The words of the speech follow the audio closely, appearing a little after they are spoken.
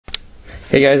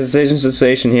Hey guys, it's Agent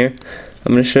Sensation here.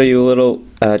 I'm going to show you a little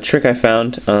trick I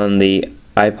found on the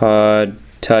iPod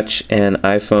Touch and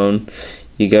iPhone.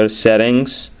 You go to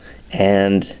Settings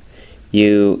and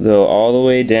you go all the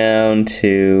way down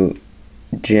to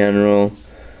General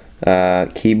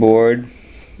Keyboard,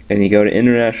 and you go to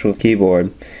International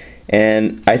Keyboard,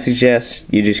 and I suggest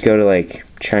you just go to like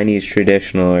Chinese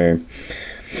Traditional or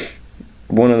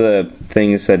one of the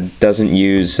things that doesn't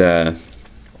use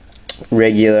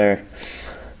regular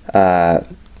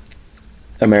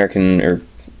American or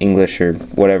English or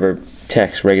whatever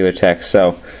text, regular text.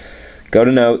 So go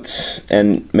to Notes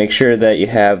and make sure that you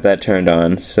have that turned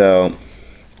on. So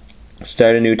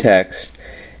start a new text,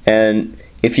 and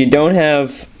if you don't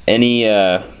have any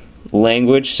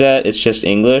language set, it's just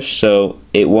English, so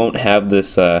it won't have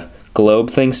this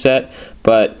globe thing set,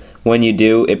 but when you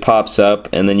do, it pops up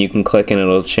and then you can click and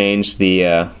it'll change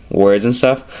the words and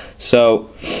stuff. So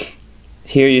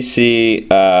here you see,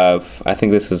 I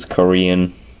think this is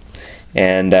Korean,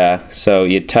 and so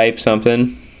you type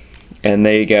something, and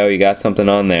there you go, you got something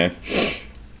on there.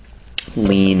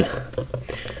 Lean.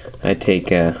 I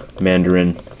take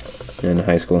Mandarin in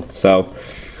high school. So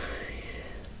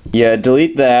yeah,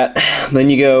 delete that, then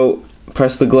you go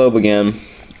press the globe again,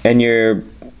 and you're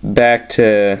back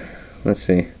to, let's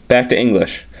see, back to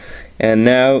English. And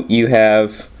now you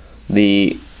have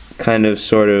the kind of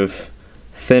sort of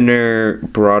thinner,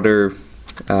 broader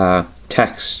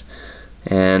text,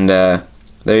 and there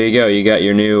you go, you got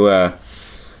your new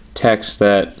text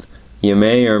that you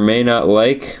may or may not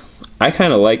like. I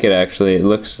kind of like it, actually. It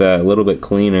looks a little bit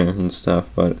cleaner and stuff,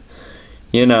 but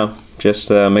you know,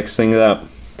 just mix things up.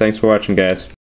 Thanks for watching, guys.